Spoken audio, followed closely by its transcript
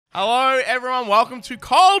Hello, everyone. Welcome to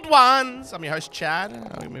Cold Ones. I'm your host, Chad.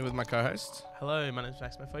 I'm here with my co-host. Hello, my name's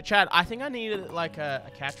Max Mofo. Chad, I think I need like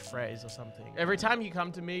a catchphrase or something. Every time you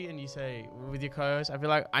come to me and you say with your co-host, I feel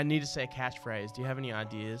like I need to say a catchphrase. Do you have any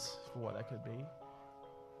ideas for what that could be?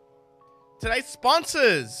 Today's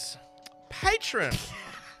sponsors, Patreon.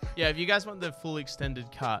 Yeah, if you guys want the full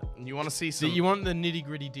extended cut, And you want to see some... you want the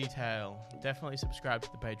nitty-gritty detail, definitely subscribe to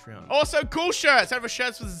the Patreon. Also, cool shirts. Over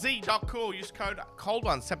shirtswithz.cool. Use code Cold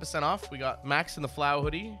Ones, 10% off. We got Max in the flower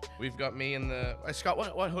hoodie. We've got me in the... Hey, Scott,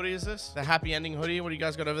 what hoodie is this? The happy ending hoodie. What do you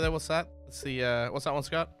guys got over there? What's that? Let's see. What's that one,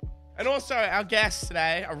 Scott? And also, our guest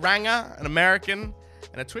today, a ranger, an American,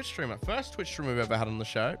 and a Twitch streamer. First Twitch streamer we've ever had on the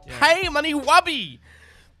show. Yeah. PayMoneyWubby.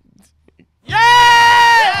 Yeah!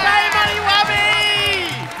 PayMoneyWubby!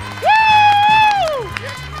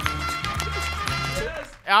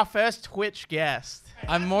 Our first Twitch guest.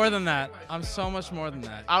 I'm more than that. I'm so much more than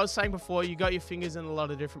that. I was saying before, you got your fingers in a lot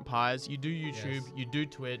of different pies. You do YouTube, Yes. you do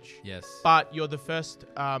Twitch. Yes. But you're the first,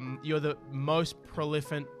 you're the most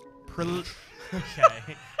prolific.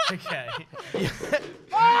 Okay. Okay.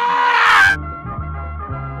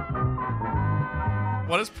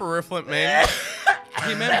 What does peripheral mean?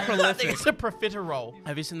 He meant prolific. It's a profiterole.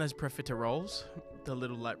 Have you seen those profiteroles? The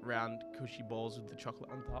little like round cushy balls with the chocolate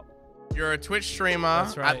on top. You're a Twitch streamer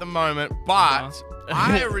That's right. at the moment, but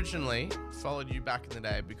I originally followed you back in the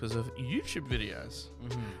day because of YouTube videos.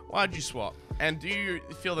 Why'd you swap? And do you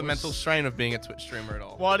feel the mental strain of being a Twitch streamer at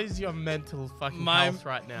all? What is your mental fucking health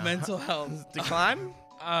right now? Mental health. Decline?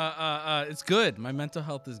 It's good. My mental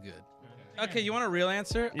health is good. Okay, you want a real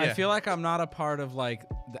answer? Yeah. I feel like I'm not a part of like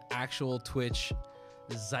the actual Twitch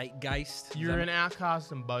zeitgeist. You're an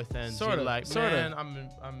outcast on both ends. Sort You're of, like, sort of. man,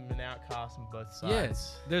 I'm an outcast on both sides.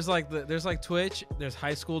 Yes. There's like Twitch. There's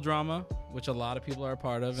high school drama, which a lot of people are a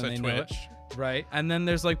part of, So and they know it. Twitch. Right. And then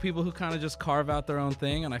there's like people who kind of just carve out their own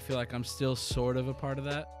thing, and I feel like I'm still sort of a part of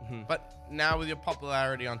that. But now with your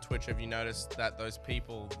popularity on Twitch, have you noticed that those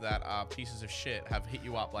people that are pieces of shit have hit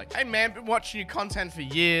you up like, hey man, been watching your content for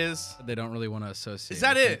years. They don't really want to associate. Is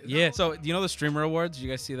that with it? Yeah. So you know the streamer awards? You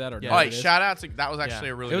guys see that or Yeah. not? Oh, hey, shout out to, that was actually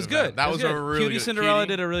a really It was good. good. That It was good. a really Cutie good. Cinderella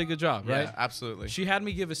Cutie? did a really good job, right? Yeah, absolutely. She had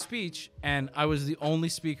me give a speech, and I was the only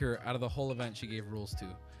speaker out of the whole event she gave rules to.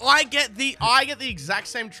 I get the exact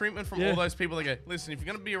same treatment from all those people that go, listen, if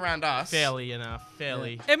you're gonna be around us, Fairly enough.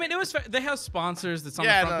 Fairly. I mean, it was. They have sponsors that's on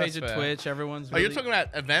Yeah, the front no, page of that's fair. Twitch. Everyone's. Oh, Really, you're talking about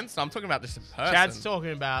events? I'm talking about just in person. Chad's talking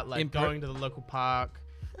about like In per- going to the local park,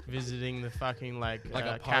 visiting the fucking like a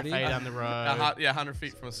party? cafe down the road. 100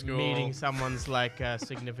 feet from a school. Meeting someone's like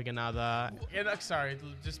significant other. Yeah, look, sorry,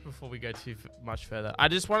 just before we go too much further, I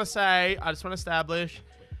just want to establish,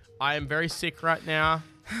 I am very sick right now.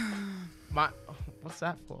 What's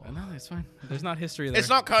that for? No, it's fine. There's not history there. It's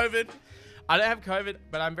not COVID. I don't have COVID,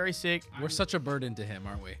 but I'm very sick. We're such a burden to him,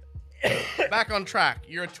 aren't we? Back on track.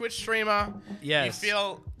 You're a Twitch streamer. Yes.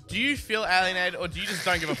 Do you feel alienated, or do you just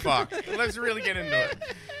don't give a fuck? Let's really get into it.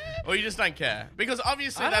 Or you just don't care? Because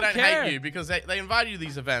obviously I they don't don't care. hate you because they invite you to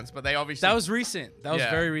these events, but they obviously... That was recent. That was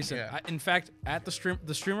Yeah, very recent. yeah. In fact, at the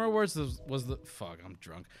Streamer Awards was the fuck. I'm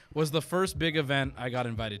drunk. Was the first big event I got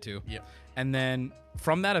invited to. Yep. And then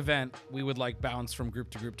from that event, we would like bounce from group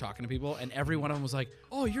to group talking to people, and every one of them was like,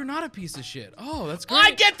 "Oh, you're not a piece of shit. Oh, that's great."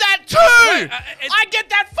 I get that too! I get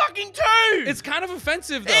that fucking too! It's kind of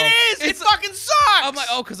offensive though. It is! It fucking sucks! I'm like,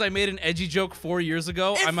 oh, because I made an edgy joke 4 years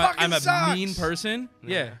ago. It I'm fucking a sucks. mean person.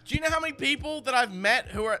 Yeah. Do you know how many people that I've met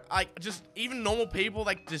who are like just even normal people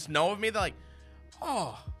like just know of me? They're like,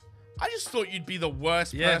 oh, I just thought you'd be the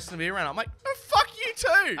worst person to be around. I'm like, oh, fuck you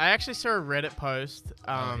too. I actually saw a Reddit post.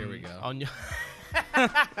 Here we go. On your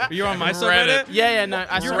You're on my Reddit. subreddit? yeah, no.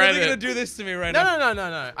 I You're saw really Reddit. gonna do this to me right now?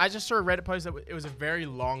 No. I just saw a Reddit post it was a very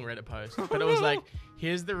long Reddit post, but it was like,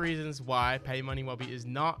 here's the reasons why PayMoneyWubby is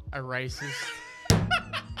not a racist.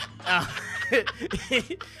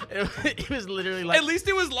 It was literally like. At least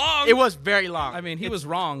it was long. It was very long. I mean, he was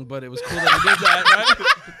wrong, but it was cool that he did that,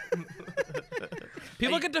 right?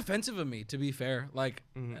 People get defensive of me, to be fair. Like,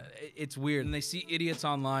 it's weird. And they see idiots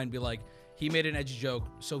online be like, he made an edgy joke,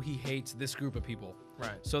 so he hates this group of people.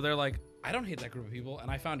 Right. So they're like, I don't hate that group of people, and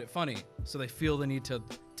I found it funny. So they feel the need to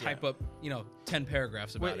type up, 10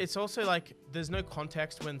 paragraphs about it. It's also like there's no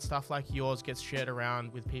context when stuff like yours gets shared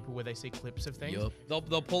around with people where they see clips of things. Yup.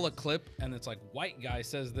 They'll pull a clip, and it's like, white guy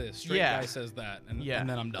says this, straight guy says that, and then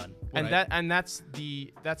I'm done. And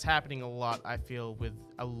that's happening a lot, I feel, with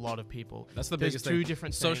a lot of people. That's the There's biggest two thing.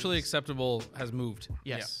 different Socially things. acceptable has moved.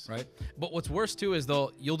 Yes. Right? But what's worse too is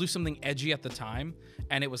you'll do something edgy at the time,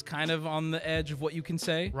 and it was kind of on the edge of what you can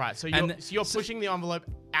say. Right. So And you're pushing the envelope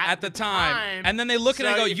at the time. And then they look at it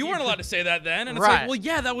and go, you weren't allowed to say that then. And it's like, well,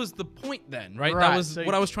 yeah, that was the point then, right? That was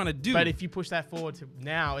what I was trying to do. But if you push that forward to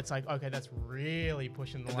now, it's like, okay, that's really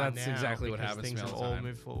pushing the line now. That's exactly what happens to me all the time. Things have all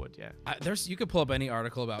moved forward, yeah. You could pull up any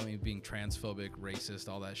article about me being transphobic, racist,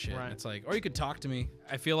 all that shit. And it's like, or you could talk to me.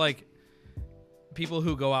 I feel like people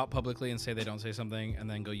who go out publicly and say they don't say something and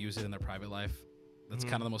then go use it in their private life, that's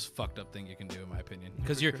kind of the most fucked up thing you can do, in my opinion.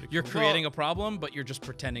 Because you're creating a problem, but you're just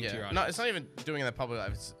pretending to your audience. No, it's not even doing it in the public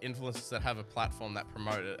life. It's influencers that have a platform that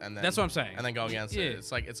promote it, and then that's what I'm saying. And then go against it.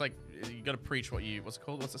 It's like you got to preach what you. What's it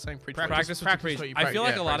called? What's the saying? Practice what you preach. I feel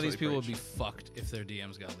like a lot of these people would be fucked if their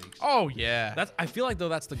DMs got leaked. Oh yeah. I feel like though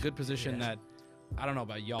that's the good position that. I don't know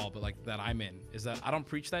about y'all, but like that I'm in is that I don't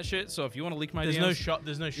preach that shit. So if you want to leak my DMs,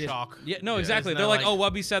 there's no shock. Yeah, no, exactly. They're like, oh,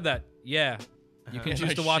 Wubby said that. Yeah. You can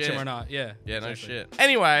choose to watch him or not. Yeah. Yeah, exactly. No shit.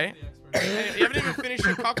 Anyway, you haven't even finished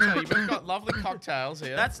your cocktail. You've both got lovely cocktails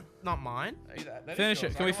here. That's not mine. Finish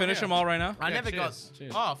it. Can we finish them all right now? I never got.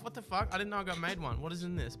 Oh, what the fuck? I didn't know I got made one. What is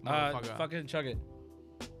in this? Fucking chug it.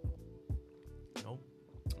 Nope.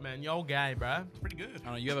 Man, you're gay, bro. It's pretty good. I don't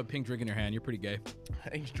know. You have a pink drink in your hand. You're pretty gay.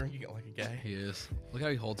 He's drinking it like a gay. He is. Look how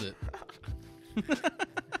he holds it.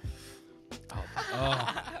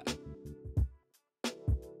 Oh.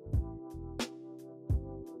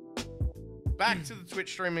 Back to the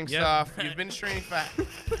Twitch streaming stuff. You've been streaming for...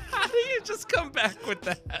 How do you just come back with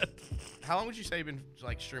that? How long would you say you've been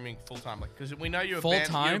like streaming full time? Like, because we know you're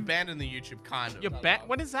abandoned the YouTube kind of.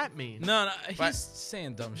 What does that mean? No, he's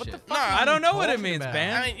saying dumb shit. The fuck I don't know what it means,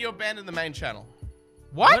 ban. I mean, you abandoned the main channel.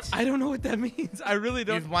 What? I don't know what that means. I really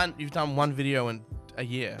don't. You've done one video in a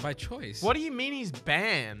year. By choice. What do you mean he's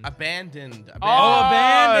banned? Abandoned. Oh,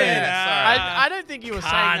 abandoned. Yeah, sorry. I don't think you were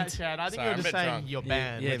saying that, Chad. I think you were just saying you're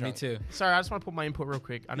banned. Yeah, me too. Sorry, I just want to put my input real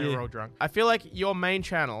quick. I know we're all drunk. I feel like your main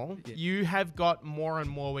channel, you have got more and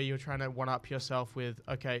more where you're trying to one-up yourself with,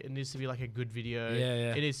 okay, it needs to be like a good video.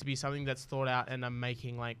 Yeah. It needs to be something that's thought out, and I'm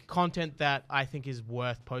making like content that I think is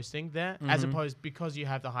worth posting there, as opposed because you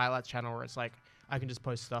have the highlights channel where it's like, I can just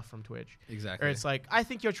post stuff from Twitch. Exactly. Or it's like, I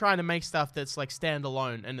think you're trying to make stuff that's like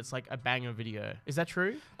standalone and it's like a banger video. Is that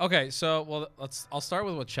true? Okay, so I'll start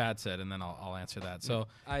with what Chad said and then I'll answer that. So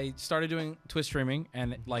I started doing Twitch streaming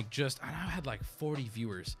and like I had like 40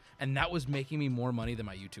 viewers and that was making me more money than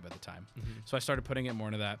my YouTube at the time. So I started putting it more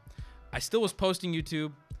into that. I still was posting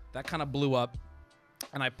YouTube. That kind of blew up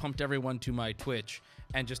and I pumped everyone to my Twitch.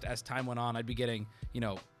 And just as time went on, I'd be getting,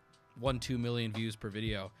 1-2 million views per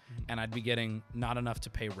video, and I'd be getting not enough to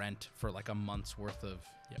pay rent for like a month's worth of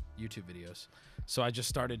YouTube videos. So I just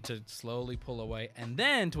started to slowly pull away. And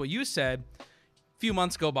then to what you said, a few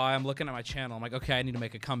months go by, I'm looking at my channel. I'm like, okay, I need to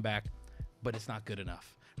make a comeback, but it's not good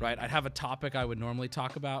enough, right? I'd have a topic I would normally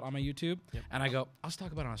talk about on my YouTube, and I go, I'll just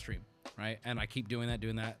talk about it on stream, right? And I keep doing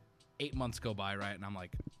that. 8 months go by, right? And I'm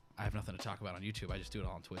like, I have nothing to talk about on YouTube. I just do it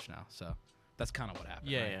all on Twitch now. So that's kind of what happened.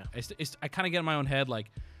 Yeah, right? I kind of get in my own head, like,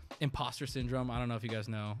 imposter syndrome. I don't know if you guys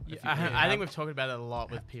know. I think we've talked about it a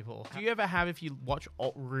lot with people. Do you ever have, if you watch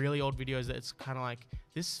really old videos, that it's kind of like,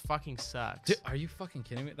 this fucking sucks? Dude, are you fucking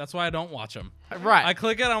kidding me? That's why I don't watch them. Right. I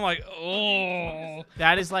click it, I'm like, oh.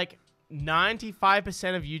 That is like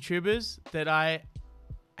 95% of YouTubers that I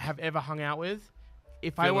have ever hung out with.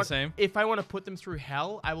 If I want to put them through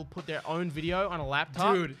hell, I will put their own video on a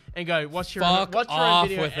laptop and go, what's your own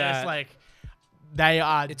video? With that. It's like, they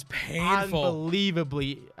are it's painful,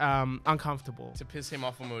 unbelievably uncomfortable. To piss him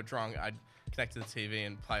off when we were drunk, I'd connect to the TV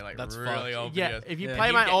and play like really old videos. Yeah, if you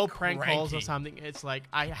play my old prank calls or something, it's like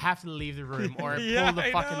I have to leave the room or pull the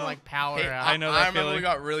fucking like power out. I know that I remember we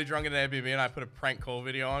got really drunk in Airbnb and I put a prank call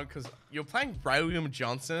video on because you're playing Ray William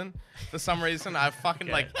Johnson for some reason. I fucking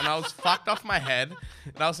and I was fucked off my head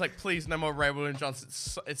and I was like, please no more Ray William Johnson.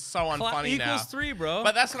 It's so unfunny now. Equals 3, bro.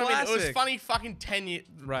 But that's what I mean. It was funny fucking 10 years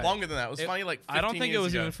longer than that. It was funny like 15 I don't think years it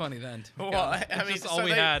was ago. even funny then. Well, I mean, just all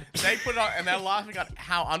we had. They put it on and they're laughing at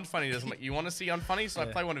how unfunny it is. I'm like, you want to see unfunny? So I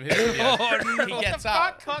play one of his videos. He gets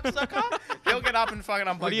up. Cocksucker. He'll get up and fucking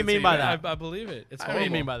unplug. What do you mean by that? I believe it. It's what do you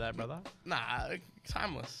mean by that, brother? Nah,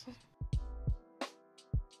 timeless.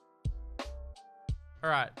 All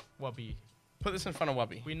right, Wubby. Put this in front of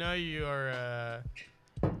Wubby. We know you're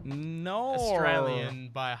no Australian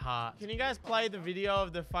by heart. Can you guys play the video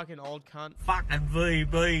of the fucking old cunt? Fucking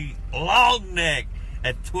VB long neck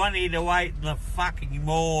at 20 to 8 in the fucking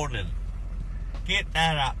morning. Get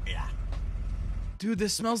that up, yeah. Dude,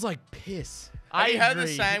 this smells like piss. Have you heard the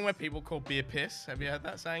saying where people call beer piss? Have you heard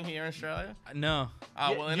that saying here in Australia? No.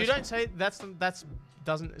 Well, you don't say that's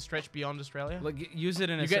doesn't stretch beyond Australia. Like use it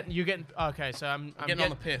in you getting okay. So I'm getting on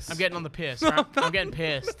the piss. I'm getting on the piss. Right? I'm getting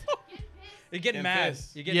pissed. You're getting mad.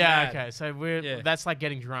 pissed. You're getting mad. Okay. So that's like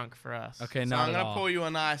getting drunk for us. Okay, So not I'm at gonna all. pour you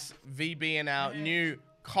a nice VB in our new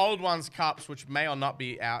Cold Ones cups, which may or not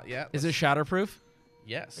be out yet. Is it shatterproof?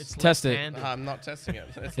 Yes. It's Test it. left-handed. I'm not testing it.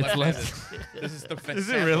 It's It's left-handed. This is the first Is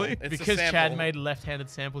it sample. really? It's a Because Chad sample. made left-handed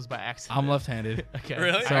samples by accident. I'm left-handed. Okay.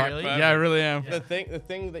 Really? So, Okay, really? perfect. Yeah, I really am. The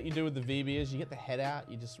thing that you do with the VB is you get the head out.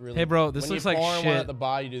 You just really. Hey, bro, this when looks you're like pouring one shit. at the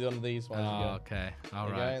bar, you do one of these ones. Oh, you go, okay. All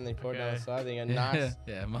there you go, right. and then you pour it down Okay. the side. Then you go nice.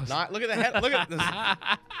 Yeah, most. Nice. Look at the head. Look at this.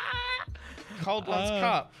 Cold Ones Uh.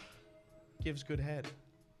 cup gives good head.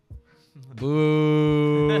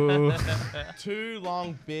 Boo. 2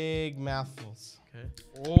 long, big mouthfuls. Okay.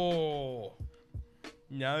 Oh.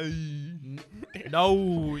 No.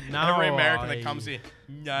 No. Every American that comes here.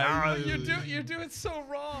 No. You're doing so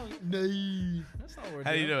wrong. No. That's not what we're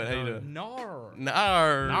How do you do it? How do you do it? Nar. No.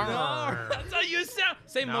 Nar. That's how you sound.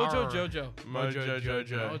 Say Nar. Mojo Jojo. Mojo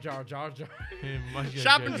Jojo. Jar Jar Jar.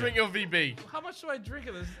 Shop and drink your VB. How much do I drink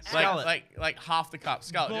of this? Skull it. Like half the cup.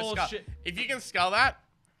 Skull it. Just skull. Bullshit. If you can skull that,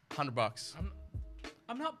 $100.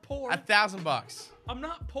 I'm not poor. $1,000. I'm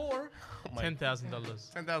not poor. Oh my-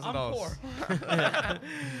 $10,000. $10,000. I'm poor.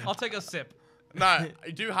 I'll take a sip. No,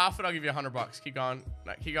 you do half it. I'll give you $100. Keep going.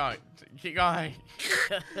 No, keep going. Keep going.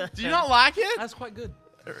 Do you not like it? That's quite good.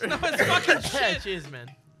 No, it's fucking Yeah, shit. cheers, man.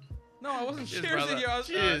 No, I wasn't Cheers, cheersing brother. you. I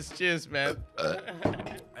was, Cheers, man.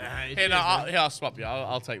 Hey, no, I'll swap you.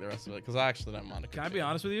 I'll take the rest of it because I actually don't mind. Can I be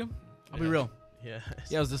honest with you? I'll be real. Yeah.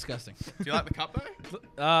 Yeah, it was disgusting. Do you like the cup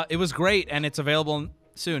though? It was great, and it's available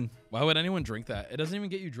soon. Why would anyone drink that? It doesn't even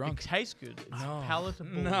get you It drunk. tastes good. It's No.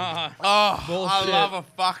 palatable. Nah. Oh, Bullshit. I love a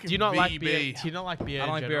fucking Do you not like VB. beer? Do you not like beer? I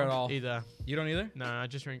don't in like beer at general all. Either. You don't either? No, I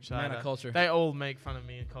just drink Man cider. of culture. They all make fun of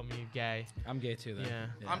me and call me gay. I'm gay too, then.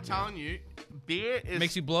 Yeah. I'm telling you, beer is.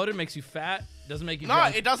 Makes you bloated, makes you fat, doesn't make you No,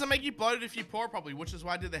 drunk. it doesn't make you bloated if you pour properly, which is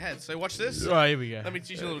why I did the head. So watch this. Oh, here we go. Let me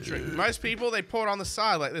teach you a little trick. Most people, they pour it on the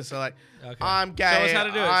side like this. They're like, Okay. I'm gay. Show us how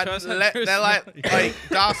to do it. I- Show us how to let- do it. They're like,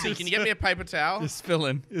 Darcy, can you get me a paper towel? You're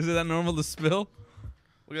spilling. Is it that normal to spill?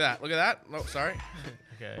 Look at that. Look at that. Oh, sorry.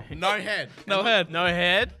 Okay. No head. No head. No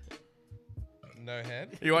head. No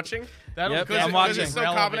head. You watching? That'll Yep, because I'm watching. It's still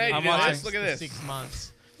carbonated. I'm You do watching. this. Look at this. 6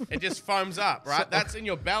 months. It just foams up, right? That's in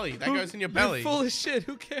your belly. That goes in your belly. You're full of shit.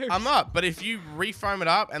 Who cares? I'm not. But if you refoam it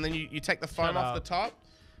up and then you take the foam Shut off up. the top,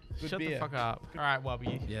 good Shut beer. the fuck up. All right,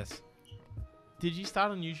 Wubby. Yes. Did you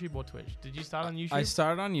start on YouTube or Twitch? Did you start on YouTube? I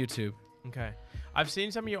started on YouTube. Okay. I've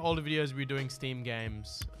seen some of your older videos where you're doing Steam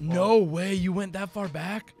games. No way. You went that far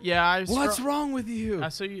back? Yeah, I What's wrong with you? I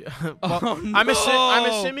saw you. Oh, I'm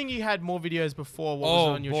no. assuming you had more videos before what was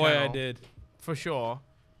on your boy, channel. I did. For sure.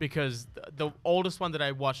 Because the oldest one that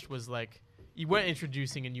I watched was like, you weren't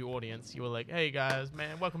introducing a new audience. You were like, hey guys,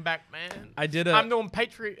 man, welcome back, man. I did a. I'm doing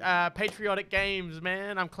patriotic games,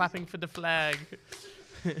 man. I'm clapping for the flag.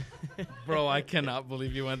 Bro, I cannot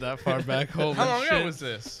believe you went that far back. Holy How long shit. ago was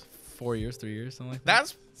this? 4 years, 3 years, something like that.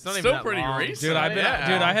 That's not even still that pretty long. recent. Dude, I've been, Yeah.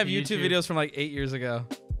 dude, I have YouTube. YouTube videos from like 8 years ago.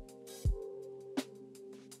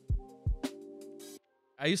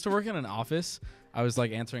 I used to work in an office. I was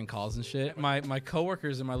like answering calls and shit. My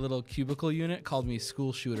coworkers in my little cubicle unit called me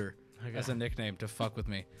school shooter Okay. as a nickname to fuck with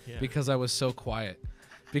me Yeah. because I was so quiet.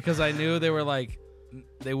 Because I knew they were like,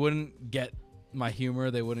 they wouldn't get my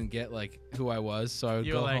humor. They wouldn't get like who I was. So I would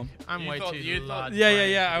You go were like, home. I'm You way thought- too you thought- large. Yeah.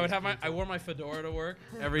 brained I for would these have I people. wore my fedora to work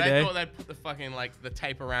every They day. thought they'd put the fucking like the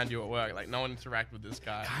tape around you at work. Like no one interact with this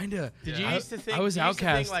guy. Kinda. Did Yeah. you used to think? I was you used to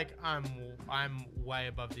think, outcast. like I'm way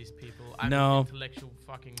above these people. I'm No. an intellectual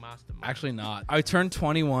fucking mastermind. Actually not. I turned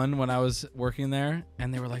 21 when I was working there,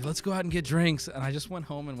 and they were like, let's go out and get drinks. And I just went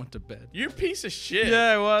home and went to bed. You piece of shit.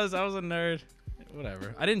 Yeah, I was. I was a nerd.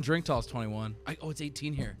 Whatever. I didn't drink till I was 21. Oh, it's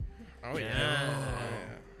 18 here. Oh yeah. Yeah.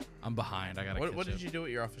 I'm behind. I gotta What catch did up. you do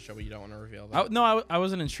at your office show? But you don't want to reveal that. No, I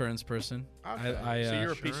was an insurance person. Okay. I, so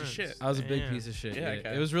you're a piece of Insurance. shit. I was a big Damn. piece of shit. Yeah, Yeah,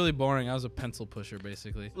 okay. It was really boring. I was a pencil pusher,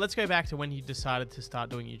 basically. Let's go back to when you decided to start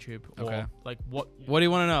doing YouTube. Or Okay. like what? What do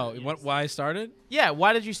you want to know? Why I started? Yeah.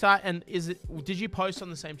 Why did you start? And did you post on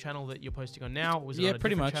the same channel that you're posting on now? Was it Yeah, on a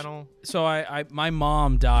pretty different much. channel? So my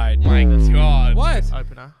mom died. My God. What?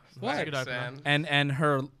 Opener. What? That's a good opener. Sam. And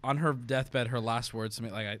her on her deathbed, her last words to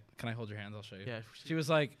me, like, can I hold your hands? I'll show you. Yeah. She was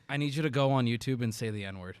like, I need you to go on YouTube and say the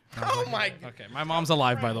N-word. Oh my. Okay, my mom's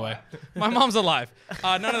alive, by the way. My mom's alive.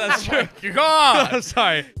 None of that's true. God.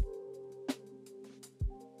 Sorry.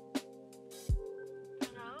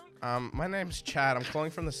 My name's Chad. I'm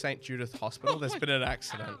calling from the St. Judith Hospital. There's been an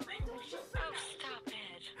accident. Oh, stop it.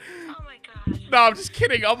 Oh my gosh. No, I'm just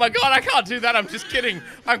kidding. Oh my God, I can't do that. I'm just kidding.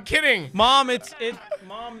 I'm kidding. Mom,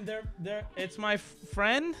 Mom, it's my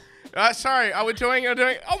friend. Sorry, are we doing?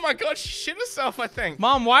 Oh my God, she shit herself. I think.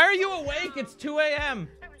 Mom, why are you awake? It's 2 a.m.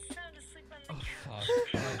 I was sound asleep on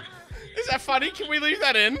Is that funny? Can we leave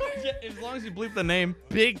that in? Yeah, as long as you bleep the name.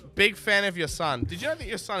 Big fan of your son. Did you know that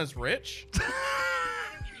your son is rich?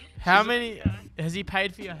 How many? Has he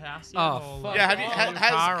paid for your house yet? Oh, or, fuck. Yeah, have you, your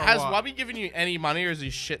car or has what? Wubby given you any money, or is he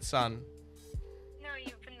shit son? No,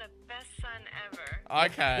 you've been the best son ever.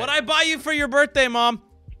 Okay. What'd I buy you for your birthday, Mom?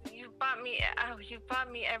 You bought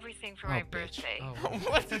me everything for my birthday.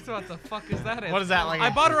 What? What the fuck is that? What is that like? I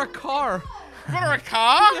bought her a car. You bought her a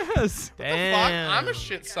car? Yes. Damn. Fuck, I'm a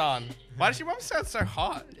shit son. Why does your mom sound so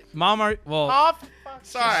hot? Mom, well, Oh, for fuck's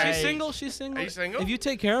Sorry. she's sake. single. She's single. Are you single? If you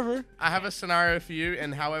take care of her. I have a scenario for you,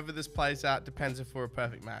 and however this plays out depends if we're a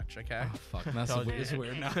perfect match, okay? Fuck, that's Told you. this is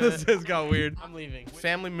weird now. This has got weird. I'm leaving.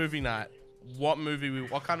 Family movie night. What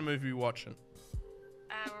kind of movie we watching?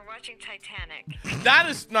 We're watching Titanic.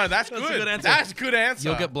 That's good. a good answer. That's a good answer.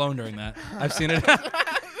 You'll get blown during that. I've seen it.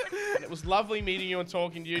 It was lovely meeting you and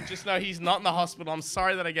talking to you. Just know he's not in the hospital. I'm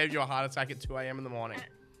sorry that I gave you a heart attack at 2 a.m. in the morning.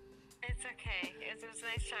 It's okay. It was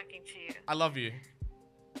nice talking to you. I love you.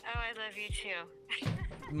 Oh, I love you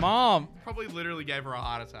too. Mom. Probably literally gave her a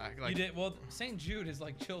heart attack. Like, You did well. St. Jude is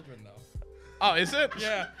like children, though. oh, is it?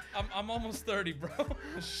 Yeah, I'm almost 30, bro.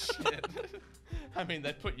 Shit. I mean,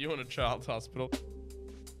 they put you in a child's hospital.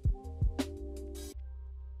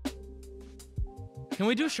 Can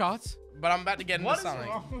we do shots? But I'm about to get into What is something.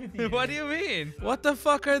 wrong with you? What do you mean? What the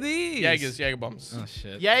fuck are these? Jaeger bombs. Oh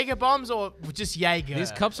shit. Jaeger bombs or just Jaeger?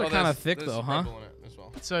 These cups are Oh, kind of there's- thick there's though, Red huh? Bull in it as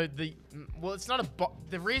well. So well, it's not a bomb.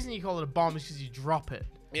 The reason you call it a bomb is because you drop it.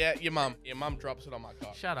 Yeah, your mum drops it on my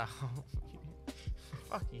car. Shut up.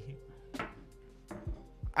 Fuck you.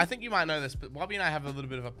 I think you might know this, but Wubby and I have a little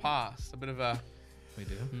bit of a past. We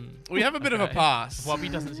do. We have a bit of a Okay. past.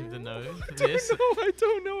 Wubby doesn't seem to know this. I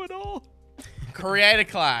don't know at all. Creator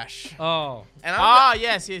clash. Oh. And Ah,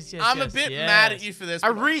 yes. I'm a yes, bit yes. mad at you for this. A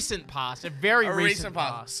but- recent past, a very a recent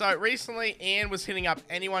past. past. So recently, Ian was hitting up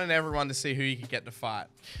anyone and everyone to see who he could get to fight.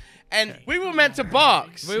 And we were meant to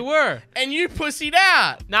box. We were. And you pussied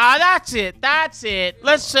out. Nah, that's it. That's it.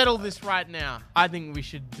 Let's settle this right now. I think we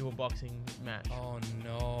should do a boxing match. Oh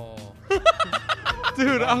no.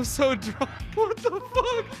 Dude, I'm so drunk. What the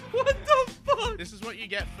fuck? What the fuck? This is what you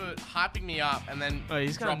get for hyping me up and then Oh,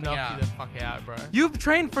 he's gonna dropping knock out. you the fuck out, bro. You've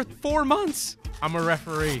trained for 4 months. I'm a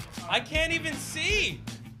referee. I can't even see.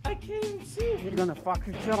 I can't even see. You're gonna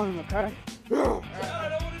fucking kill him, okay? I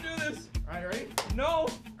don't want to do this. All right, ready? No. All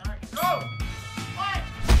right, go. Fight.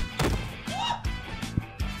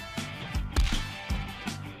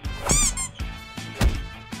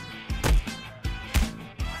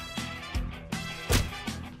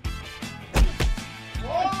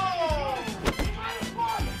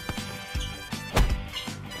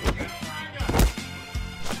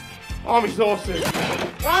 I'm exhausted.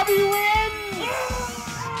 Wubby wins!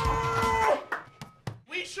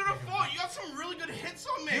 We should have fought. You got some really good hits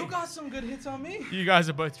on me. You got some good hits on me. You guys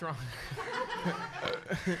are both drunk.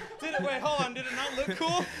 Did it? Wait, hold on. Did it not look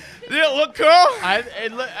cool? Did it look cool?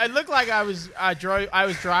 It looked like I was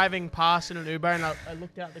driving past in an Uber and I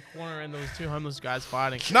looked out the corner and there was 2 homeless guys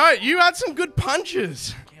fighting. No, you had some good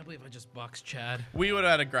punches. I can't believe I just boxed Chad. We would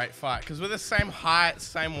have had a great fight because we're the same height,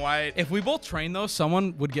 same weight. If we both trained though,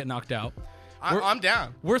 someone would get knocked out. I'm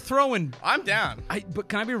down. We're throwing. I'm down. But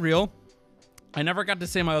can I be real? I never got to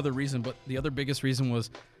say my other reason, but the other biggest reason was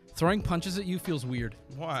throwing punches at you feels weird.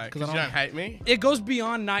 Why? 'Cause Because I you don't- don't hate me? It goes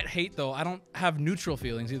beyond not hate though. I don't have neutral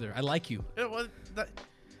feelings either. I like you. Yeah, well,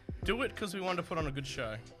 do it because we wanted to put on a good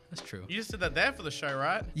show. That's true. You just did that there for the show,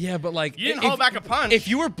 right? Yeah, but like You didn't hold back a punch. If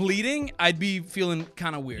you were bleeding, I'd be feeling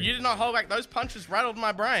kind of weird. You did not hold back. Those punches rattled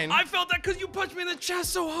my brain. I felt that because you punched me in the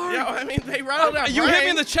chest so hard. Yeah, I mean, they rattled our You brain. hit me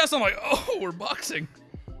in the chest. I'm like, oh, we're boxing.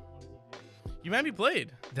 You made me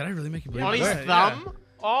bleed. Did I really make you bleed? On his Yeah. thumb?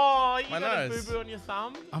 Oh, you My got a nose. boo-boo on your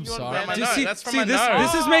thumb? I'm You want sorry. bandage? my Dude, nose. see, That's from see, my this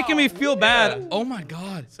nose. is making me feel bad. weird. Oh my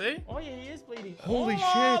god. See? Oh, yeah, he is bleeding. Holy Oh,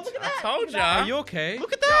 shit. Look at I that. told look at ya. that. Are you okay?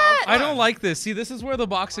 Look at that. I don't like this. See, this is where the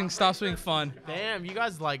boxing stops being fun. Damn, you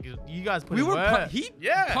guys put We in were work. he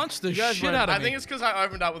Yeah. punched the You guys shit were- out of I me. think it's because I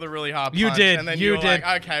opened up with a really hard You punch. did. And then You you were did.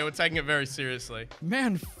 like, okay, we're taking it very seriously.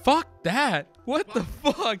 Man, fuck that. What the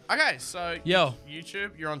fuck? Okay, so Yo.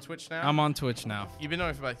 YouTube, you're on Twitch now. I'm on Twitch now. You've been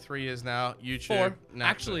on it for like 3 years now. YouTube. 4. now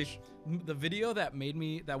Actually, Twitch. the video that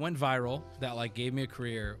went viral, that like gave me a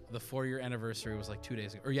career, the 4-year anniversary was like 2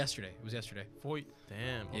 days ago. Or yesterday. It was yesterday.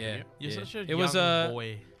 Damn. Yeah. You're yeah. such a It was young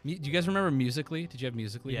boy. Do you guys remember Musically? Did you have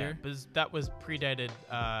Musically Yeah, here? but that was predated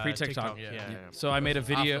Pre-TikTok. Yeah. Yeah. So I made a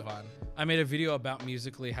video. After Vine. I made a video about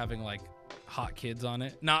Musically having like hot kids on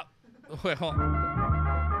it. Not well.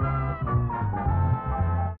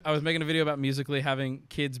 I was making a video about Musical.ly having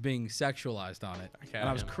kids being sexualized on it, Okay. and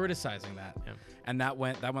I was criticizing that, and that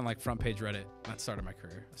went like front page Reddit. That started my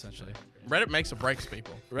career essentially. Reddit makes or breaks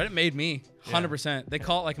people. Reddit made me 100%. They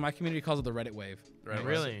call it, like, my community calls it the Reddit wave. Reddit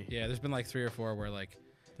Really? Yeah, there's been like 3 or 4 where like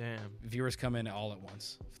Damn. viewers come in all at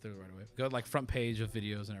once through the Reddit wave. Go like front page of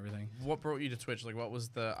videos and everything. What brought you to Twitch? Like, what was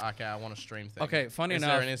the okay? I want to stream thing. Okay, funny Is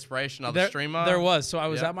enough, there an inspiration of the streamer? There was. So I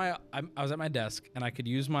was Yeah. I was at my desk, and I could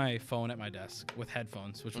use my phone at my desk with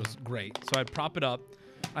headphones, which was great. So I prop it up.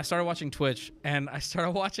 I started watching Twitch, and I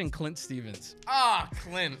started watching Clint Stevens. Ah,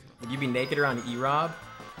 Clint. Would you be naked around E-Rob?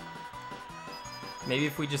 Maybe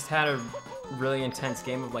if we just had a really intense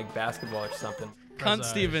game of like basketball or something. Clint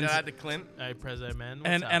Stevens. Shout out to Clint. Hey, Prezzo, man.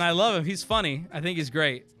 And I love him. He's funny. I think he's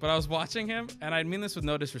great. But I was watching him, and I mean this with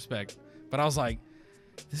no disrespect, but I was like,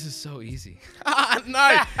 this is so easy.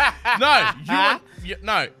 No, no, it's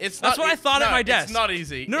not. That's what I thought at my desk. It's not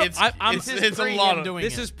easy. No, it's, I'm- it's, this is it's a pre lot him of doing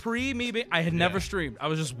This it. is pre me. I had never streamed. I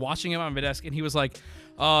was just watching him on my desk, and he was like,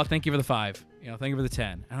 "Oh, thank you for the 5. You know, thank you for the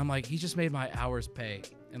 10." And I'm like, he just made my hours pay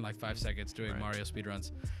in like 5 seconds doing Mario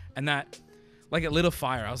speedruns, and that, like, it lit a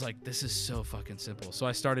fire. I was like, this is so fucking simple. So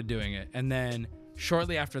I started doing it, and then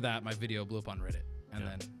shortly after that, my video blew up on Reddit, and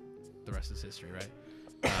then the rest is history, right?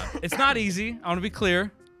 It's not easy. I want to be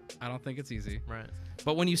clear. I don't think it's easy. Right.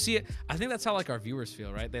 But when you see it, I think that's how like our viewers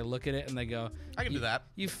feel, right? They look at it and they go, I can do that.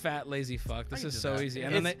 You fat lazy fuck. This can is do so that. easy."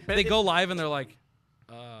 And It's- then but they it- go live and they're like,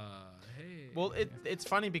 hey. Well, it's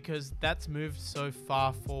funny because that's moved so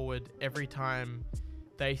far forward every time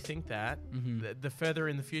they think that. The further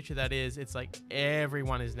in the future that is, it's like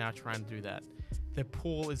everyone is now trying to do that. The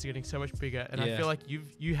pool is getting so much bigger, and I Yeah. feel like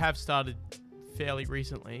you have started fairly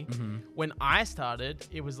recently. When I started,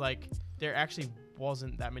 it was like there actually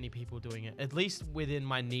wasn't that many people doing it, at least within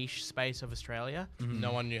my niche space of Australia.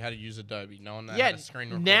 No one knew how to use Adobe. No one knew Yeah, how to screen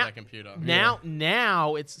record now- their computer.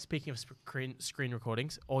 Now it's, speaking of screen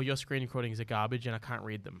recordings, all your screen recordings are garbage and I can't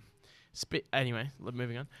read them. Anyway,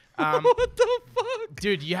 moving on. What the fuck?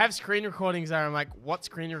 Dude, you have screen recordings that I'm like, what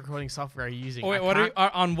screen recording software are you using? Oh, wait, I what are you,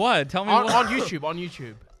 can't- on what? Tell me on, what. on YouTube, on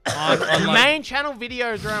YouTube. on like, Main channel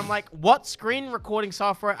videos where I'm like, what screen recording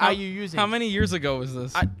software are you using? how many years ago was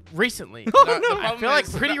this? Recently. The I problem feel like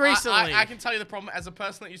is pretty that recently. I can tell you the problem as a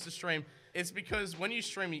person that used to stream. It's because when you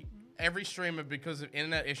stream, every streamer, because of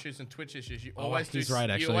internet issues and Twitch issues, you always do. He's right,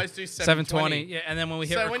 actually. You always do 720. Yeah, and then when we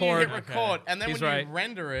hit So record. when you hit record, and then He's when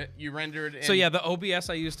right. you render it in. So yeah, the OBS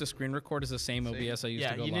I used to screen record is the same OBS I used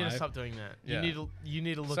yeah, to go you live. need to stop doing that. Yeah. You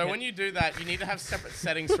need to look So at when you do that, you need to have separate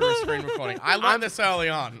settings for a screen recording. I learned this early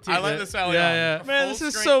on. I learned this early on. yeah. A Man, full this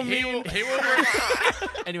is screen- so he mean. He will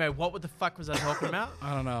Anyway, what the fuck was I talking about?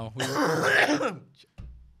 I don't know. We were,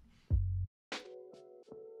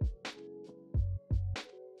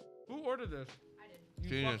 who ordered this? You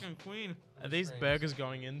Genius. fucking queen. Are these burgers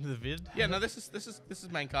going into the vid? Yeah, no, this is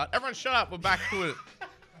main card. Everyone, shut up. We're back to it.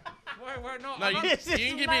 Wait, no. No, I'm you, not- you This is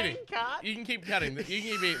can keep main eating. card? You can keep cutting. You can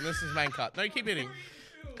keep eating. This is main cut. No, you keep eating.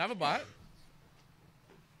 Have a bite.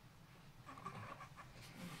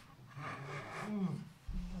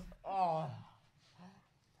 Oh,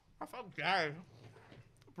 I felt gay.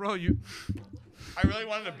 Bro, you I really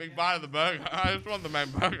wanted a big bite of the burger. I just want the main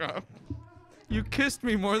burger. kissed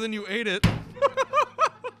me more than you ate it.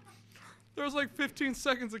 There was like 15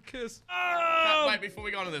 seconds of kiss. Wait, before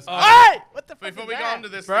we go on to this. Hey! What the fuck Before is we go that, on to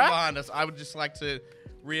this bruh? thing behind us, I would just like to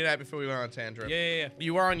reiterate before we go on a tangent. Yeah.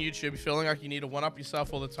 You are on YouTube, feeling like you need to one-up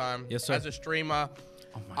yourself all the time. Yes, sir. As a streamer,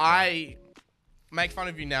 Oh my I make fun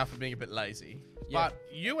of you now for being a bit lazy. Yeah. But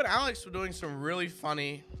you and Alex were doing some really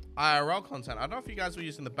funny IRL content. I don't know if you guys were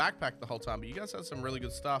using the backpack the whole time, but you guys had some really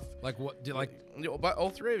good stuff. Like what? Like But all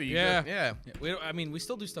three of you. Yeah. Yeah. I mean, we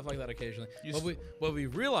still do stuff like that occasionally. You But we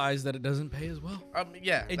realize that it doesn't pay as well.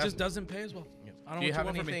 Yeah. It just doesn't pay as well. I don't Do you know have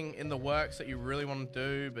what you want from me. anything in the works that you really want to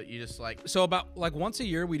do, but you just like... So about like once a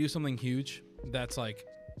year we do something huge that's like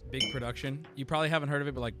big production. You probably haven't heard of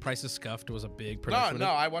it, but like Price is Scuffed was a big production. No,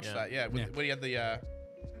 I watched that. Yeah. Yeah. When you had the... Yeah.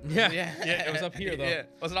 Yeah. It was up here though. Yeah.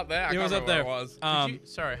 Was it up there? I It can't was up remember there. where it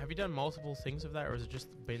was. Sorry, have you done multiple things of that, or has it just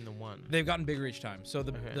been the one? They've gotten bigger each time. So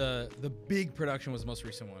the Okay. the big production was the most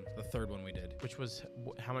recent one, the third one we did. Which was,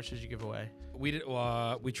 how much did you give away? We did.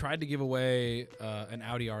 We tried to give away an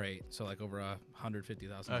Audi R8, so like over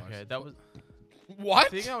 $150,000. Okay, that was. What? I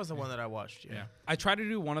think that was the one that I watched. Yeah. Yeah, I try to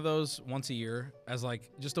do one of those once a year as like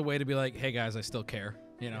just a way to be like, hey guys, I still care.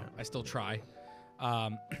 You know, I still try.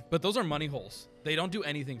 But those are money holes. They don't do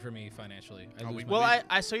anything for me financially. I lose Well, money.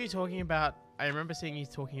 I saw you talking about. I remember seeing you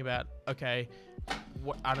talking about. Okay,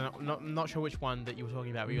 what I don't know. I'm not sure which one that you were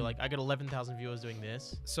talking about. But you're like, I got 11,000 viewers doing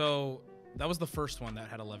this. So that was the first one that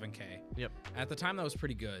had 11K. Yep. At the time, that was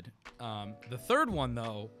pretty good. The third one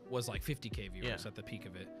though was like 50K viewers at the peak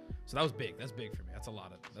of it. So that was big. That's big for me. That's a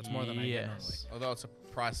lot of. That's more than I get normally. Although it's a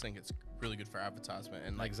price thing, it's really good for advertisement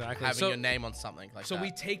and like Exactly. having So- your name on something like So that.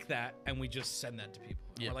 we take that and we just send that to people.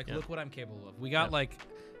 Yeah. We're like, Yeah. look what I'm capable of. We got like,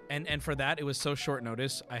 and for that, it was so short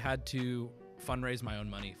notice. I had to fundraise my own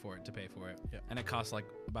money for it to pay for it. Yeah. And it cost like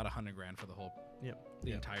about $100,000 for the whole, Yep.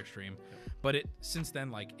 the entire stream. But it since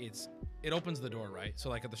then, like it opens the door, right? So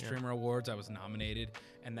like at the Streamer Awards, I was nominated,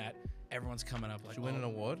 and that everyone's coming up like, Did you win an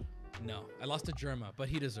award? No, I lost to Germa, but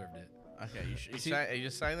he deserved it. Okay, see- are you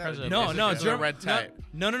just saying that? President. No, no, Is there Germa. red tape.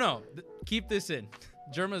 No. Keep this in.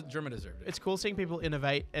 Germa deserved it. It's cool seeing people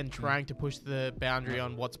innovate and trying to push the boundary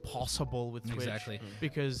on what's possible with Twitch. Exactly.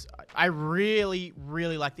 Because I really,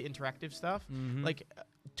 really like the interactive stuff. Mm-hmm. Like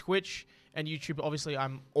Twitch and YouTube, obviously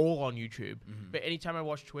I'm all on YouTube. But anytime I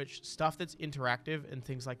watch Twitch, stuff that's interactive and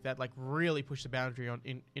things like that, like really push the boundary on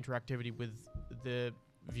interactivity with the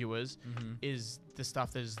viewers is the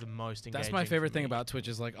stuff that is the most engaging. That's my favorite for thing me. about Twitch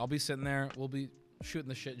is like I'll be sitting there, we'll be shooting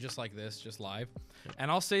the shit just like this, just live,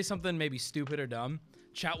 and I'll say something maybe stupid or dumb.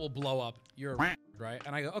 Chat will blow up. You're a right,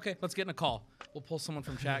 and I go, okay, let's get in a call. We'll pull someone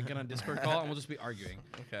from chat, get on a Discord call, and we'll just be arguing.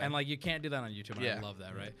 Okay. And like you can't do that on YouTube. And Yeah. I love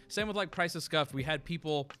that, right? Same with like Price of Scuff. We had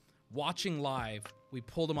people watching live. We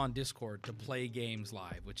pulled them on Discord to play games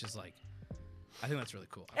live, which is like, I think that's really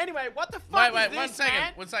cool. Anyway, what the fuck Wait, is one this, second.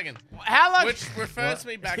 man? 1 second. How long? Which refers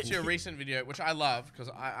me back to your recent video, which I love because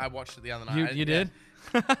I watched it the other night. You did?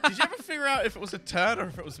 Did you ever figure out if it was a turd or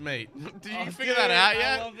if it was meat? Did you figure that out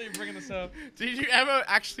yet? I love that you're bringing this up. Did you ever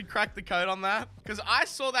actually crack the code on that? Because I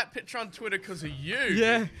saw that picture on Twitter because of you.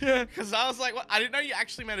 Yeah. Because I was like, well, I didn't know you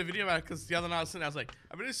actually made a video about it. Because the other night I was sitting there, I was like,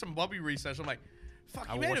 I've been doing some Wubby research. I'm like, fuck,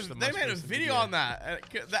 I they watched the made most a recent video on that.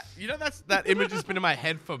 You know, that image has been in my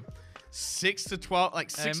head for 6 to 12, like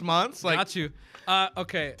 6 months. Like, Got you.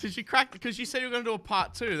 Okay. did you crack? Because you said you were going to do a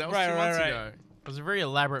part 2. That was Right, 2 right, months right. ago. It was a very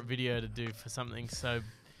elaborate video to do for something so.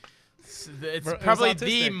 It's Bro, it was probably the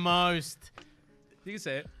autistic. most, You can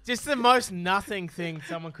say it. just the most nothing thing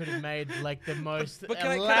someone could have made. Like the most. But can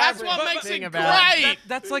I- elaborate That's what makes thing it about great.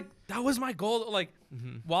 That's like that was my goal. Like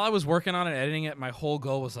while I was working on it, editing it, my whole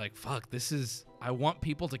goal was like, fuck, this is. I want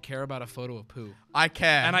people to care about a photo of poo. I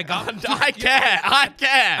care. And I got- I care. I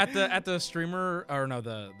care. At the streamer or no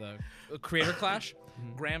the creator clash,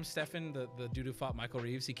 Graham Stephan, the dude who fought Michael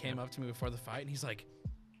Reeves, he came up to me before the fight and he's like,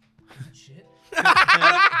 shit.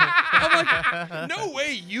 I'm like, no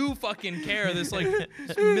way you fucking care. This like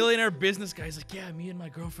this millionaire business guy's like, yeah, me and my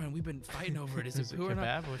girlfriend, we've been fighting over it. Is it poo or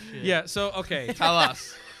not? Kebab or shit? Yeah. So okay. Tell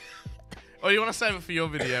us. Or you want to save it for your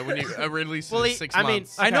video when you release it Well, in 6 I mean,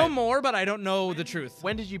 months? I know Okay. more, but I don't know the truth.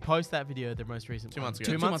 When did you post that video? The most recent. 2 one? months ago.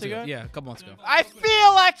 2 2 months ago. Yeah, a couple months ago. I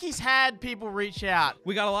feel like he's had people reach out.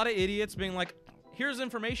 We got a lot of idiots being like, here's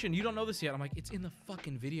information. You don't know this yet. I'm like, it's in the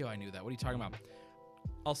fucking video. I knew that. What are you talking about?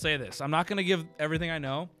 I'll say this. I'm not going to give everything I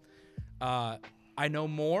know. I know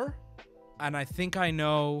more, and I think I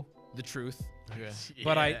know the truth.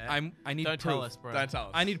 But I need Don't proof. tell us, bro. Don't tell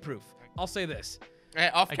us. I need proof. I'll say this. Hey,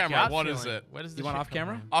 off A camera, gut what is feeling. it? Where does You the want shit off come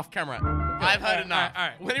camera? from? Off camera. I've heard enough. all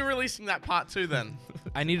right. When are you releasing that part 2 then?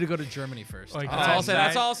 I need to go to Germany first. Okay. That's all I'll say.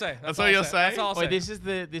 That's all I'll say. That's all you'll say? That's all I'll say. Wait, this is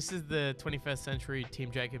the 21st century Team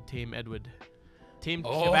Jacob, Team Edward, Team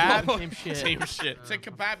Oh. Kebab, Team Shit. Team shit. It's a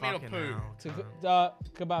kebab meat or Fucking poo? hell.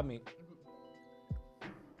 Kebab meat.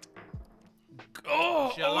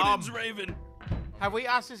 Oh, Shalom. Raven. Have we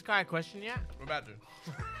asked this guy a question yet? We're about to.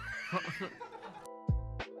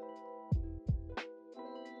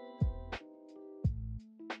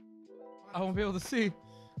 I won't be able to see.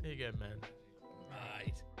 Here you go, man.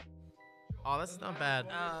 Right. Oh, that's not bad.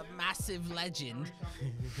 Massive legend.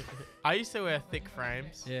 I used to wear thick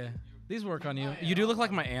frames. Yeah. These work on you. You do look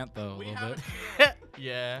like my aunt though a little bit.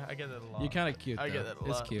 Yeah, I get that a lot. You're kind of cute. I though. get that a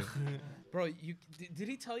It's lot. cute. Bro, did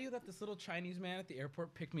he tell you that this little Chinese man at the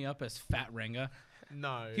airport picked me up as Fat Renga?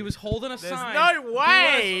 No. He was holding a There's sign. no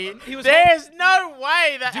way. He was There's no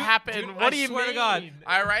way that happened. dude, what I do you swear to mean? God.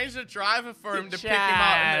 I arranged a driver for him to pick him up,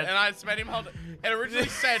 Chad. and I made him hold it. It originally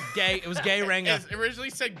said gay. It was gay Renga. It originally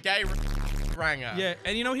said gay Ranger. Yeah,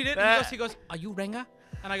 and you know what he did? That- He goes, "Are you Renga?"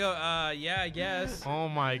 And I go, yeah, I guess. Oh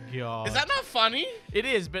my god. Is that not funny? It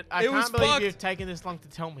is, but I It can't was believe fucked. you've taken this long to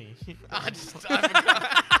tell me. I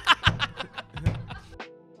forgot.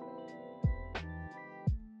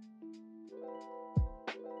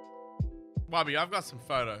 Wubby, I've got some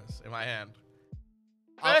photos in my hand.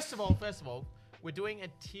 First of all, we're doing a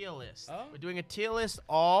tier list. Oh? We're doing a tier list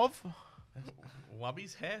of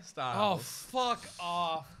Wubby's hairstyle. Oh, fuck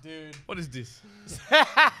off, dude. What is this? Is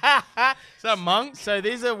that monk? So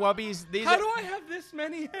these are Wubby's. How do I have this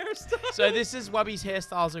many hairstyles? So this is Wubby's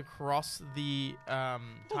hairstyles across the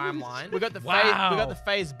timeline. We got the Wow. we got the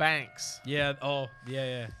phase banks. Yeah. Oh,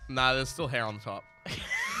 yeah. Nah, there's still hair on top.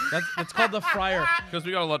 That's called the fryer. Because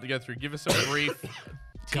we got a lot to go through. Give us a brief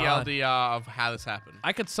God. TLDR of how this happened.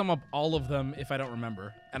 I could sum up all of them if I don't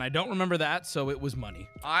remember, and I don't remember that, so it was money.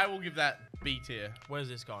 I will give that B tier. Where's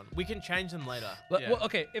this gone? We can change them later. Yeah. Well,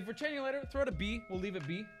 okay, if we're changing later, throw it a B. We'll leave it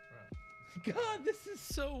B. Right. God, this is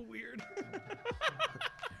so weird.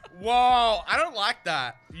 Whoa, I don't like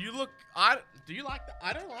that. You look. Do you like that?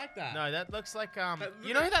 I don't like that. No, that looks like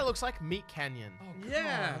you know who that looks like? Meat Canyon.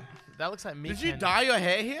 Yeah. That looks like Meat Did Canyon. you dye your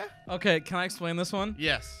hair here? Okay, can I explain this one?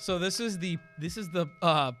 Yes. So this is the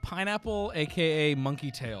pineapple, aka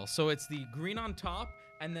monkey tail. So it's the green on top,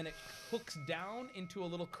 and then it hooks down into a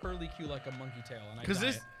little curly Q like a monkey tail. Because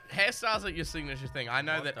this hairstyle's like your signature thing. I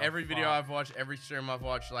know What that the every video fuck? I've watched, every stream I've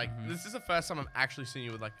watched, like this is the first time I've actually seen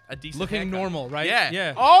you with like a decent looking haircut. normal, right? Yeah.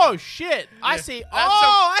 Yeah. Oh shit! I Yeah. see. That's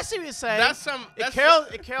I see what you're saying. That's some. It That's curls.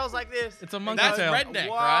 It curls like this. It's a monkey That's tail. redneck,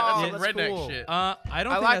 Wow, right? That's that's redneck cool. shit. I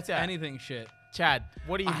don't I think like that's that. anything shit. Chad,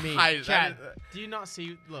 what do you mean? hate Chad, that. do you not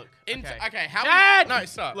see? Look. Okay, how Chad! we, no,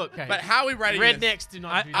 stop. Look, okay. But how are we rating this? Rednecks do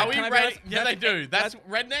not do I- Are that. we Can I be rating? honest? Yeah, they That's- do. That's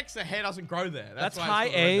rednecks. The hair doesn't grow there. That's why high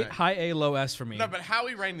it's A, called redneck. high A, low S for me. No, but how are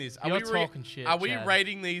we rating these? Are You're we talking shit, Are we Chad.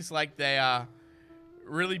 rating these like they are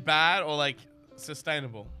really bad or like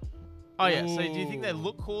sustainable? Oh yeah. So do you think they Ooh.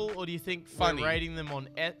 look cool, or do you think Funny. we're rating them on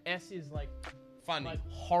S is like Funny.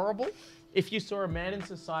 horrible? If you saw a man in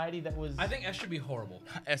society that was, I think S should be horrible.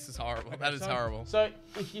 S is horrible. That is horrible. So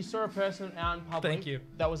if you saw a person out in public Thank you.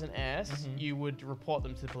 that was an ass, you would report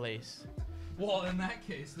them to the police. Well, in that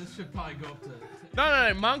case, this should probably go up to.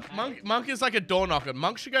 No. Monk is like a door knocker.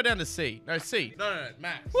 Monk should go down to C. No, C. No,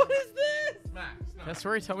 Max. What is this? Max. No. That's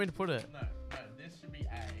where he told me to put it. No. This should be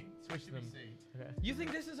A. Switch Should be them. C. Okay. You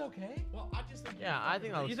think this is okay? Well, I just think. Yeah, I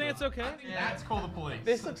think that looks You think it's good. okay? That's called the police.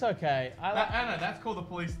 This looks okay. I like. No, that's called the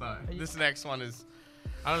police though. This next one is.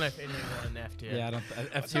 I don't know if any of them are an F tier. Yeah, I don't.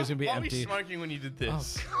 F tier is gonna be What were empty. you smoking when you did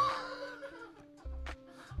this?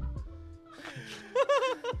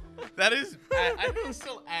 That is. I think it's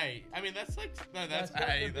still A. I mean, that's like. No, that's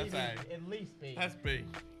A. That's A. At least B. That's B.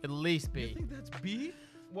 At least B. think that's B?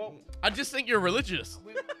 Well, I just think you're religious.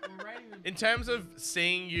 we're rating them. In terms of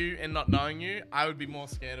seeing you and not knowing you, I would be more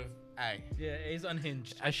scared of A. Yeah, A's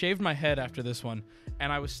unhinged. I shaved my head after this one,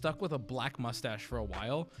 and I was stuck with a black mustache for a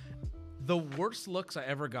while. The worst looks I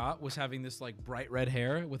ever got was having this like bright red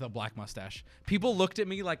hair with a black mustache. People looked at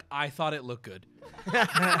me like I thought it looked good,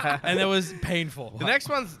 and it was painful. The next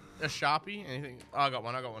one's a Sharpie. Anything? Oh, I got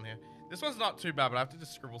one here. This one's not too bad, but I have to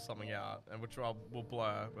just scribble something out, and which will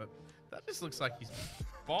blur. But that just looks like he's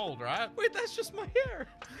bald, right? Wait, that's just my hair.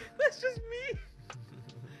 That's just me.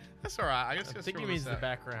 That's all right. I guess I think he means the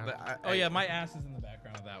background. Oh yeah, my ass is in the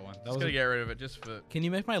background of that one. That Just was gonna get rid of it just for. Can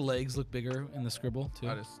you make my legs look bigger in the scribble too?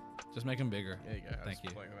 I Just make them bigger. There you go. I Thank just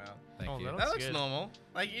you. point them out. Thank Oh, you. that That looks good. normal.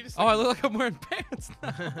 Like you just. Oh, I look like I'm wearing pants.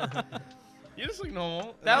 You just look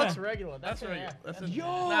normal. That Yeah. looks regular. That's That's an right. F. That's That's a,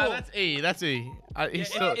 Yo! No, that's E. That's E. He's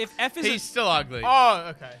still. if F is he's still ugly. Oh,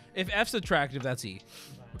 okay. if F's attractive, that's E.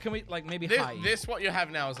 Can we like maybe high? E? This what you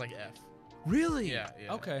have now is like F. Really? Yeah.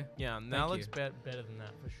 Okay. Yeah, that Thank looks you. better than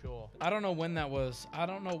that for sure. I don't know when that was. I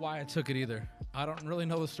don't know why I took it either. I don't really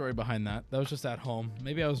know the story behind that. That was just at home.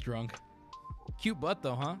 Maybe I was drunk. Cute butt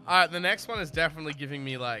though, huh? All right, the next one is definitely giving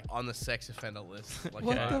me like on the sex offender list. Like,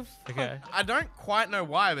 What yeah. the f- Okay. I don't quite know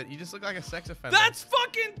why, but you just look like a sex offender. That's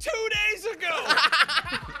fucking 2 days ago.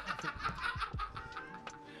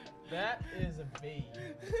 That is a B.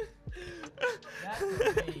 That's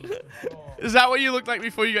a B for sure. Is that what you looked like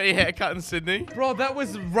before you got your hair cut in Sydney? Bro, that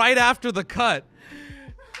was right after the cut.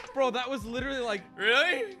 Bro, that was literally like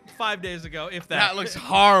Really? 5 days ago, if that. That looks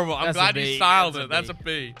horrible. I'm That's a glad you B. styled That's it. a That's B. a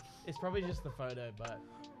B. It's probably just the photo, but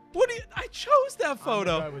What do you? I chose that I'm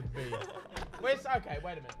photo. gonna go with B. Okay,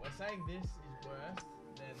 wait a minute. We're saying this is worse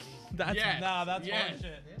than these. That's Yes. nah, that's Yes.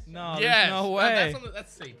 bullshit. This? No, Yes. there's no way.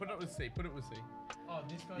 That's C. Put it with C. Put it with C. Oh,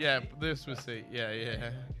 this goes Yeah, C? this was C. Yeah.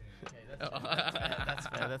 Okay, that's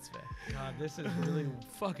fair. That's fair. God, this is really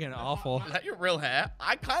fucking awful. Is that your real hair?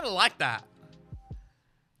 I kind of like that.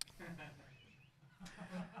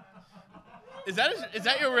 Is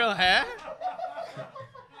that your real hair?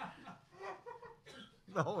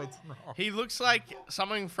 No, it's not. He looks like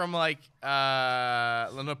something from like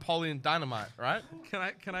the Napoleon Dynamite, right?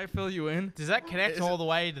 Can I fill you in? Does that connect Is all the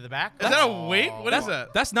way to the back? Is that a wig? What is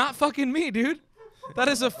that? That's not fucking me, dude. That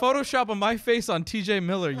is a Photoshop of my face on TJ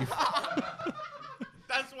Miller. You.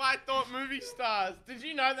 That's why I thought movie stars. Did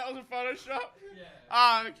you know that was a Photoshop? Yeah.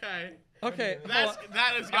 Oh, okay. Okay.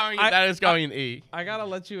 That is going in E. I gotta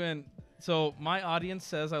let you in. So my audience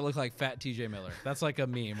says I look like fat TJ Miller. That's like a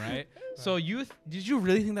meme, right? So did you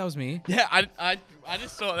really think that was me? Yeah, I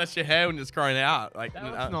just thought that's your hair when it's growing out. Like That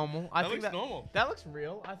looks normal. I think looks normal. That looks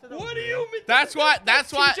real. I thought. What do you mean? That's why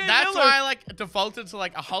TJ Miller. I like defaulted to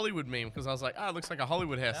like a Hollywood meme because I was like, oh, it looks like a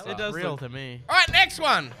Hollywood hairstyle. It does real to me. All right, next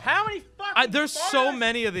one. How many fucking? There's so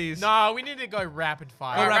many of these. No, we need to go rapid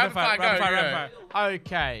fire. Oh, All right, rapid fire, go, rapid fire, go. rapid fire.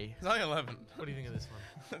 Okay. It's only 11. What do you think of this one?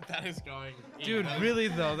 That is going. Dude, really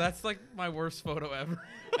though, that's like my worst photo ever.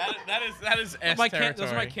 that is S territory.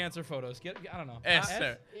 Those are my cancer photos. I don't know. S,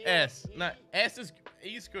 sir. S. No, S is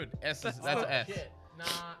E's good. S is that's S. Shit. Nah,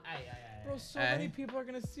 Bro, so Hey. many people are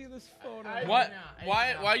gonna see this photo. What?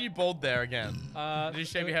 Why are you bold there again? Did you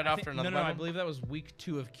shave your head I after think- another No, I level? believe that was week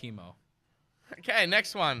 2 of chemo. Okay,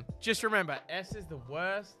 next one. Just remember, S is the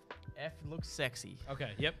worst. F looks sexy.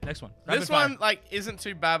 Okay, yep, next one. This one like isn't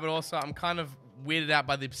too bad, but also I'm kind of weirded out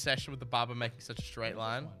by the obsession with the barber making such a straight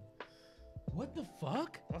line. What the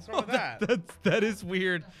fuck? What's wrong with that? That is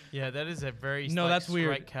weird. Yeah, that is a very That's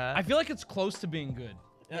weird. straight cut. I feel like it's close to being good.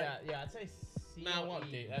 yeah, I'd say C. Nah, or what?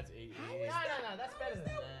 E. That's E. No, that's better than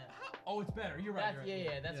that. Oh, it's better. You're That's,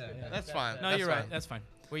 that's good. That's fine. No, That's you're fine. right. That's fine.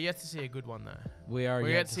 We're yet to see a good one though. We are We're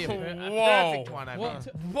yet yet to see a Whoa. perfect one. I What?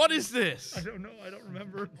 mean. What is this? don't know. I don't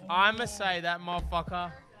remember. I'ma say that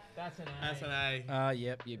motherfucker. That's an A. That's an A.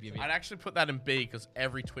 Yep. I'd actually put that in B because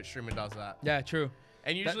every Twitch streamer does that. Yeah, true.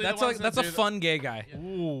 And usually That's the ones that's that a do fun gay guy.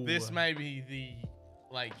 Ooh. This may be the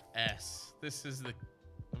like S. This is the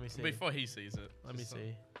Let me see. before he sees it. Let me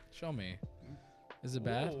see. Show me. Is it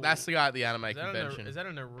bad? That's the guy at the anime Is that, convention. is that a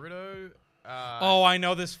Naruto? Oh, I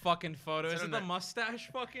know this fucking photo. Is Is it it the in mustache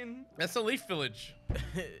fucking? That's the Leaf Village.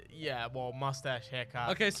 Yeah, well, mustache haircut.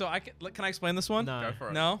 Okay, so can I explain this one? No. Go for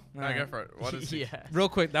it. No? No, Alright. go for it. What is it? Yeah. Real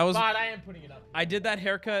quick, that was But I am putting it up. I did that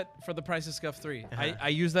haircut for the Price of Scuff 3. Uh-huh. I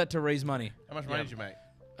used that to raise money. How much money did you make?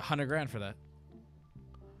 100 grand for that.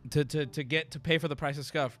 To pay for the Price of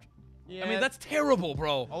Scuff. Yeah. I mean, that's terrible,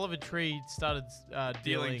 bro. Oliver Tree started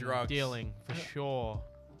Dealing drugs. Dealing for sure.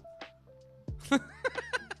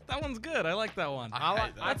 That one's good. I like that one. I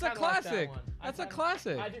hate that. That's a kinda like that classic. one. That's a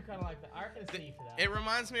classic. I do kind of like that. I reckon a C for that. It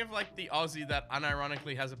reminds me of like the Aussie that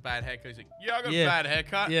unironically has a bad haircut. He's like, yeah, I got Yeah. a bad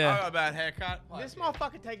haircut. Yeah. I got a bad haircut. This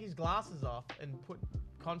motherfucker take his glasses off and put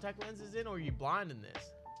contact lenses in, or are you blind in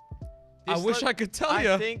this? I wish I could tell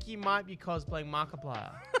you. I think you might be cosplaying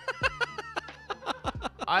Markiplier.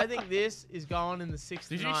 I think this is going in the 6th.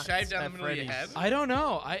 Did you shave down the middle of your head? I don't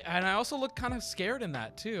know. I also look kind of scared in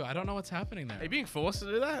that too. I don't know what's happening there. Are you being forced to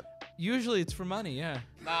do that? Usually it's for money, yeah.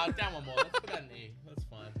 Nah, down one more. Let's put that in E. That's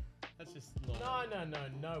fine. That's just normal.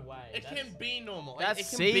 No way. It can be normal. That's it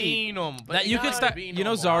can C. be normal. But That you it could can't start. be You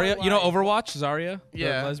know normal. Zarya. You know way. Overwatch. Zarya.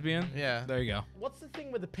 Yeah. The lesbian. Yeah. There you go. What's the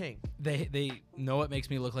thing with the pink? They know it makes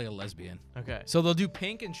me look like a lesbian. Okay. So they'll do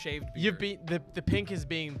pink and shaved beard. You've been the pink is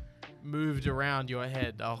being moved around your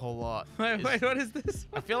head a whole lot. Wait, what is this?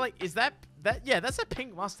 I feel like that's a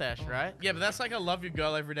pink mustache, right? Yeah, but that's like a love your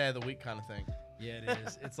girl every day of the week kind of thing. Yeah, it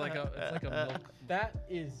is. It's like a milk. That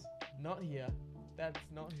is not here. That's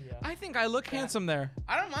not here. I think I look handsome there.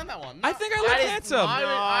 I don't mind that one. I think I look handsome.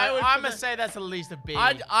 I'm gonna say that's at least a B.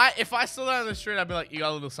 If I saw that on the street, I'd be like, you got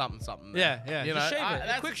a little something, something. There. Yeah. You Just know, shave it.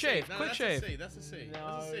 that's Quick a C. shave. No, Quick that's shave. A C. That's a C. No,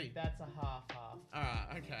 That's a C. that's a half. All right.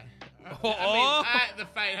 Okay. Oh. I mean, the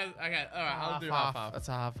fate has. Okay. All right. I'll do half. That's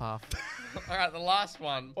a half. All right. The last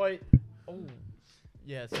one. Wait. Oh.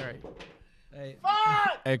 Yeah. Sorry. Hey.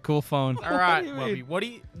 Hey, cool phone. All right, What do you Wubby.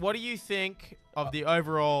 mean? What do you think of the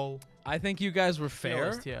overall? I think you guys were fair.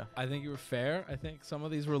 list here? I think you were fair. I think some of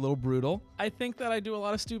these were a little brutal. I think that I do a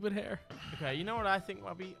lot of stupid hair. Okay, you know what I think,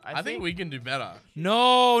 Wubby? I think we can do better.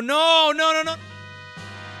 No.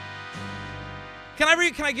 Can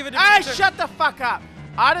I give it? Hey, shut the fuck up!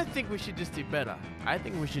 I don't think we should just do better. I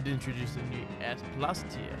think we should introduce a new S+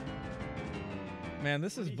 tier. Man,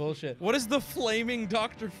 this is bullshit. What is the flaming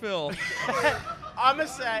Dr. Phil? I'm gonna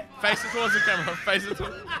say. Face it towards the camera. Face it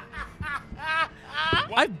towards.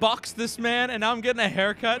 I boxed this man and now I'm getting a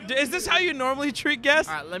haircut. Is this how you normally treat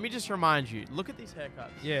guests? All right, let me just remind you. Look at these haircuts.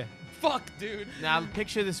 Yeah. Fuck, dude. Now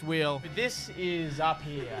picture this wheel. This is up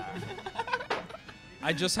here.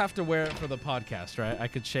 I just have to wear it for the podcast, right? I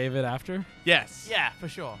could shave it after? Yes. Yeah, for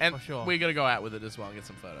sure. And for sure. we're gonna go out with it as well and get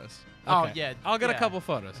some photos. Oh Okay. yeah. I'll get a yeah. couple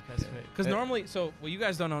photos. Okay, sweet. Because normally, you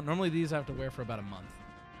guys don't know, normally these I have to wear for about a month.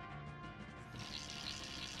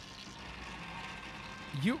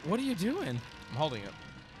 What are you doing? I'm holding it.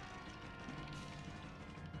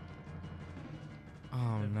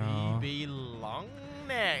 Oh, no. BB long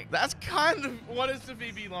neck. That's kind of what is the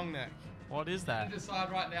VB long neck. What is that? Decide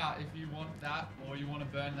right now if you want that or you want to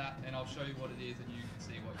burn that, and I'll show you what it is, and you can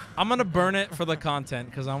see what. I'm gonna burn it for the content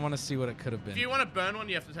because I want to see what it could have been. If you want to burn one,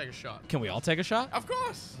 you have to take a shot. Can we all take a shot? Of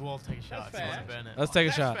course. We'll all take a shot. That's fair. So burn it. Let's take a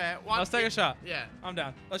That's shot. fair. Let's take a shot. Yeah. I'm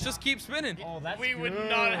down. Let's just keep spinning. Oh, that's We would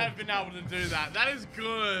not have been able to do that. That is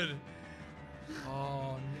good.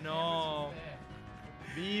 Oh no.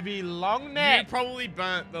 BB long You neck. probably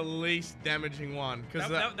burnt the least damaging one because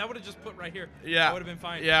That would have just put right here. yeah, That would have been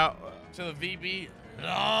fine. Yeah. To the VB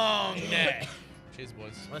long neck. Cheers,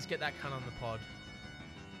 boys. Let's get that cunt on the pod.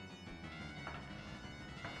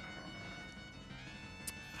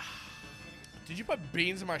 Did you put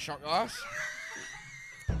beans in my shot glass?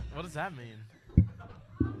 What does that mean?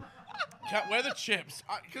 Cat, where are the chips?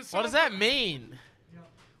 What does that mean?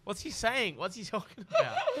 What's he saying? What's he talking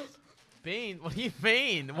about? Bean? What do you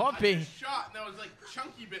mean? What bean? Shot and there was like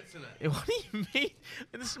chunky bits in it. What do you mean?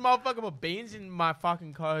 This motherfucker put beans in my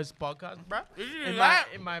fucking co-host podcast, bruh. Did you do In that?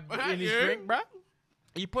 in his drink, bruh.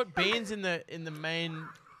 You put beans in the main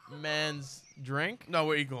man's drink? No,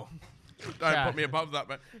 we're equal. Don't Chad. put me above that,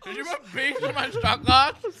 man. Did you put beans in my shot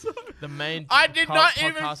glass? The main. I did not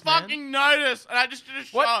even podcast man? fucking notice, and I just did a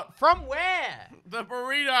What? shot. From where? The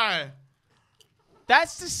burrito.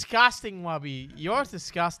 That's disgusting, Wubby. You're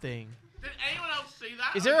disgusting. Did anyone else see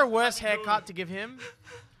that? Is there a worse haircut to give him?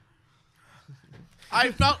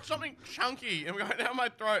 I felt something chunky and going down my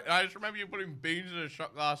throat. And I just remember you putting beans in a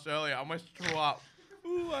shot glass earlier. I almost threw up.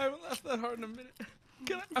 Ooh, I haven't laughed that hard in a minute.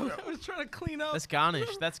 I was trying to clean up. That's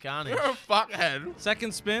garnish. That's garnish. You're a fuckhead.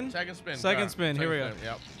 Second spin. Second spin. Second Go. spin. Here we go. Second spin,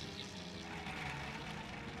 Yep.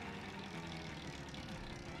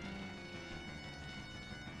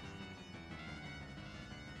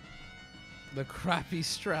 The crappy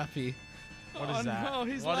strappy. What is that? No,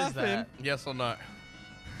 he's What is laughing. that? Yes or no?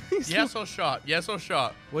 Yes or shot? Yes or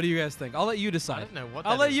shot? What do you guys think? I'll let you I decide. don't know what.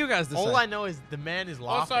 I'll that let is. you guys decide. All I know is the man is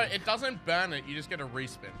laughing. Also, it doesn't burn it. You just get a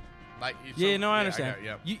respin. Like Yeah, no, I understand. Okay,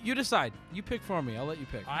 yep. You decide. You pick for me. I'll let you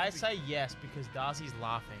pick. I say yes because Darcy's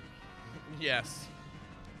laughing. Yes.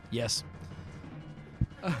 Yes.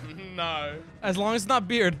 No. As long as it's not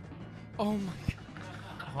beard. Oh my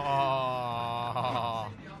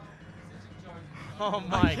Oh. Oh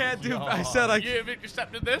my I can't do. I said I. You have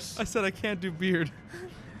accepted this? I said I can't do beard.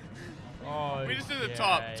 Oh, We just do the yeah.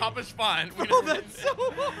 top. Top is fine. We, Oh, that's so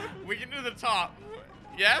hard. we can do the top.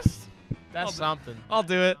 Yes? That's something. I'll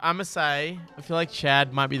do it. I'ma say I feel like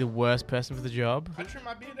Chad might be the worst person for the job. I trim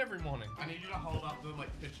my beard every morning. I need you to hold up the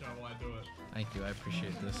picture while I do it. Thank you. I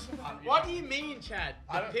appreciate this. What do you mean, Chad?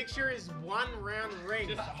 I The don't- picture is one round ring.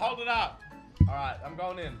 Just hold it up. All right, I'm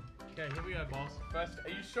going in. Okay, here we go, boss. First, are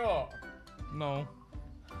you sure? No.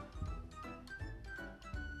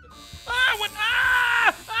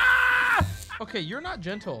 Okay, you're not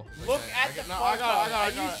gentle. Look I at get- the no, photo. I got it, Are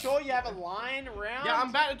I got you it. sure you have a line around? Yeah,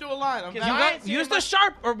 I'm about to do a line. I'm You about got- to- ain't Use seeing the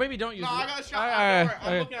sharp, or maybe don't use No, it. I got a shot. Alright, Don't worry. I'm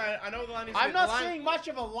okay. looking at it. I know the line needs to I'm be. not the line, seeing much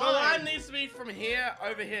of a The line. line needs to be from here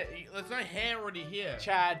over here. There's no hair already here.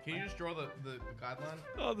 Chad. Can you just draw the guideline?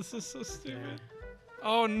 Oh, this is so stupid.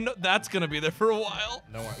 Oh no, that's gonna be there for a while.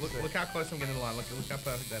 No worry. Look how close I'm getting to the line. Look how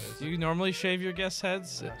perfect that is. Do you normally shave your guest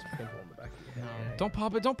heads? Don't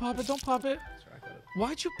pop it. Don't pop it. Don't pop it.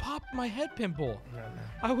 Why'd you pop my head pimple?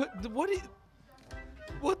 I would.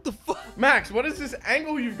 What the fuck? Max, what is this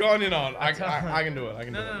angle you've gone in on? I can do it. I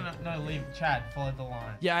can do it. No, leave Chad. Follow the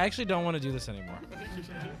line. Yeah, I actually don't want to do this anymore.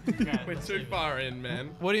 We're too far in,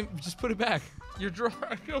 man. What do you? Just put it back. You're drawing.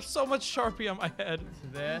 I feel so much Sharpie on my head.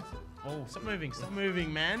 There. Oh, stop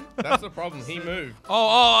moving, man. That's the problem. He moved.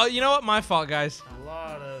 Oh, you know what? My fault, guys. A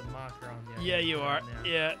lot of marker on there. Yeah, you are.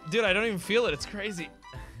 Yeah, dude, I don't even feel it. It's crazy.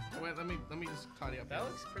 Wait, let me just tidy up. That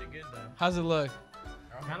looks pretty good though. How's it look?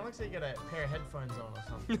 Kind of looks like you got a pair of headphones on or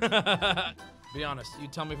something. Be honest. You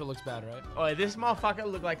tell me if it looks bad, right? Oh, this motherfucker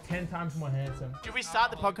looked like 10 times more handsome. Should we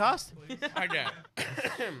start the podcast? Okay.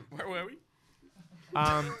 Where were we?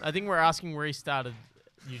 I think we're asking where he started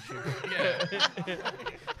YouTube.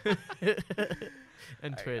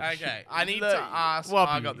 And Twitch. Okay. I need to Look, ask. Wubby.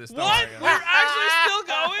 I got this. Don't What? worry, I We're got actually still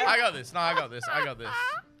going? this. I got this. No, I got this. I got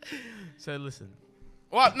this. So listen.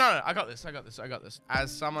 What? No, I got this. I got this. I got this.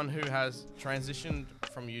 As someone who has transitioned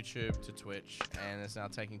from YouTube to Twitch and is now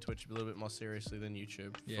taking Twitch a little bit more seriously than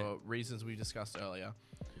YouTube Yeah. for reasons we discussed earlier,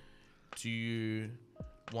 do you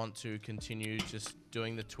want to continue just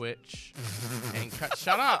doing the Twitch and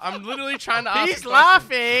shut up. I'm literally trying to ask. He's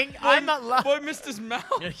laughing. I'm not laughing. Boy missed his mouth.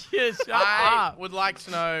 Yeah, shut I up. would like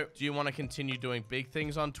to know, do you want to continue doing big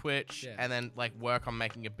things on Twitch Yeah. and then like work on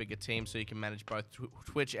making a bigger team so you can manage both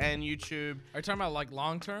Twitch and YouTube? Are you talking about like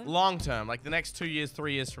long term? Long term, like the next 2 years,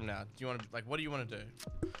 3 years from now. Do you want to like what do you want to do?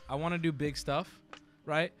 I want to do big stuff,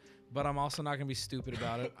 right? But I'm also not gonna be stupid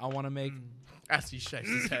about it. I want to make. As he shakes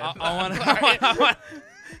his head. I want.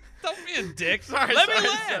 Don't be a dick. Sorry, Let me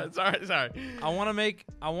sorry, land. sorry. I want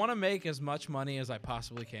to make as much money as I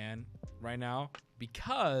possibly can right now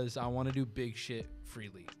because I want to do big shit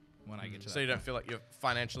freely when I get to that. So you don't feel like you're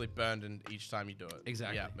financially burned in each time you do it.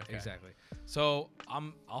 Exactly. Yeah, okay. Exactly. So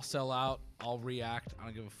I'll sell out. I'll react. I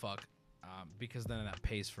don't give a fuck because then that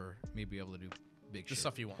pays for me to be able to do big The shit.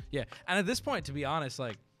 stuff you want. Yeah. And at this point, to be honest,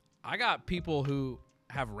 like I got people who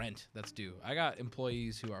have rent that's due. I got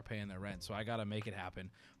employees who are paying their rent, so I gotta make it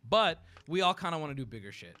happen. But we all kind of want to do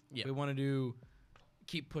bigger shit. Yeah. We want to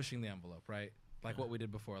keep pushing the envelope, right? Like what we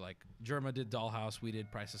did before. Like Germa did Dollhouse, we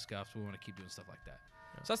did Price of Scuffs. We want to keep doing stuff like that.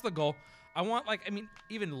 So that's the goal. I want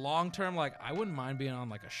even long term, like I wouldn't mind being on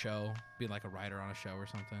like a show, being like a writer on a show or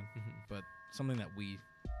something. But something that we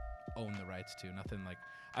own the rights to. Nothing like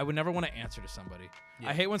I would never want to answer to somebody. Yeah.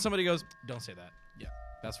 I hate when somebody goes, "Don't say that." Yeah.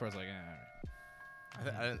 That's where it's like,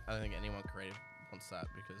 I don't think anyone creative wants that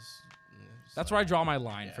because it's That's like- where I draw my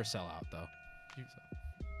line Yeah. for sellout, though.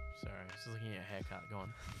 Sorry, I was just looking at your haircut. Go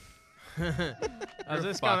on.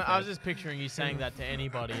 I was just picturing you saying that to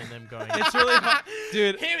anybody and them going, It's really hard.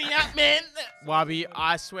 Dude, Hear me out, man. Wubby,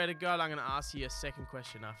 I swear to God, I'm going to ask you a second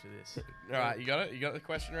question after this. All right, you got it? You got the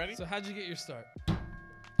question ready? so how'd you get your start?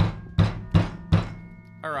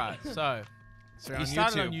 All right, so You're you on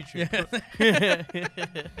started on YouTube.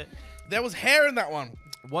 YouTube. There was hair in that one.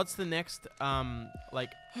 What's the next,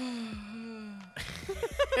 like...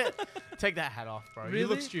 Take that hat off, bro. You look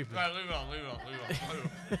Really? stupid. No, leave it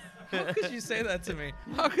on. How could you say that to me?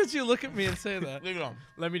 How could you look at me and say that? Leave it on.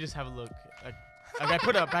 Let me just have a look. Okay,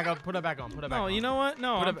 put it back on. Put it back on. Put it back No, on. you know what?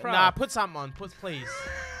 No, Put I'm it, proud. nah, put something on. Please.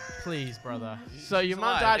 Please, brother. So your mum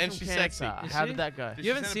alive, died and from she's cancer. sexy. Is How she? did that go? Did You she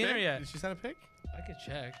haven't send a seen her pic? yet. Did she send a pic? I could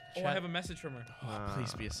check. Oh, Chat. I have a message from her. Oh,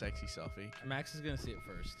 please be a sexy selfie. Max is gonna see it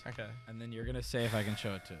first, Okay. and then you're gonna say if I can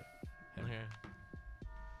show it to him. Okay.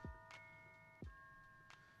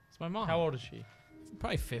 It's my mom. How old is she?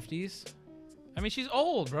 Probably 50s. I mean, she's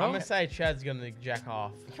old, bro. I'm gonna say Chad's gonna jack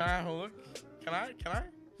off. Can I have a look? Can I?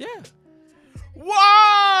 Yeah.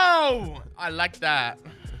 Whoa! I like that.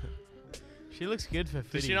 She looks good for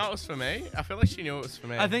 50. Did she know it was for me? I feel like she knew it was for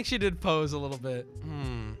me. I think she did pose a little bit.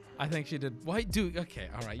 Hmm. I think she did. Why, dude? Okay,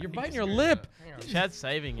 all right. You're biting he's your screwed lip. up. Hang on. Chad's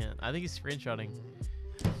saving it. I think he's screenshotting.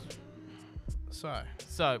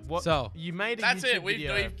 So what? So. You made a That's YouTube it.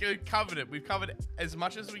 video. We've covered it. We've covered as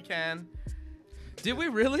much as we can. Did we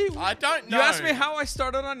really? I don't know. You asked me how I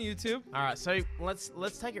started on YouTube. All right, so let's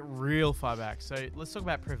take it real far back. So let's talk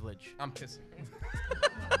about privilege. I'm pissing.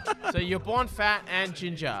 So you're born fat and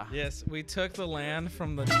ginger. Yes, we took the land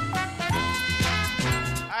from the.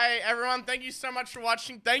 Hey, everyone. Thank you so much for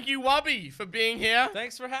watching. Thank you, Wubby, for being here.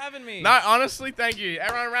 Thanks for having me. No, honestly, thank you.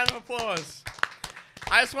 Everyone, a round of applause.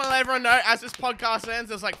 I just want to let everyone know, as this podcast ends,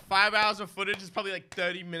 there's like 5 hours of footage. There's probably like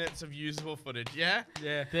 30 minutes of usable footage, yeah?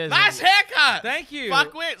 Yeah. Nice haircut! Thank you.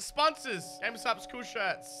 Fuck with sponsors. M-Subs, cool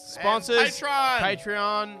shirts. Sponsors. And Patreon.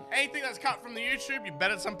 Patreon. Anything that's cut from the YouTube, you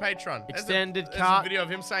bet it's on Patreon. Extended there's cut. a video of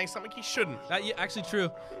him saying something he shouldn't. Actually true.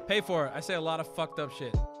 Pay for it. I say a lot of fucked up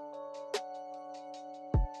shit.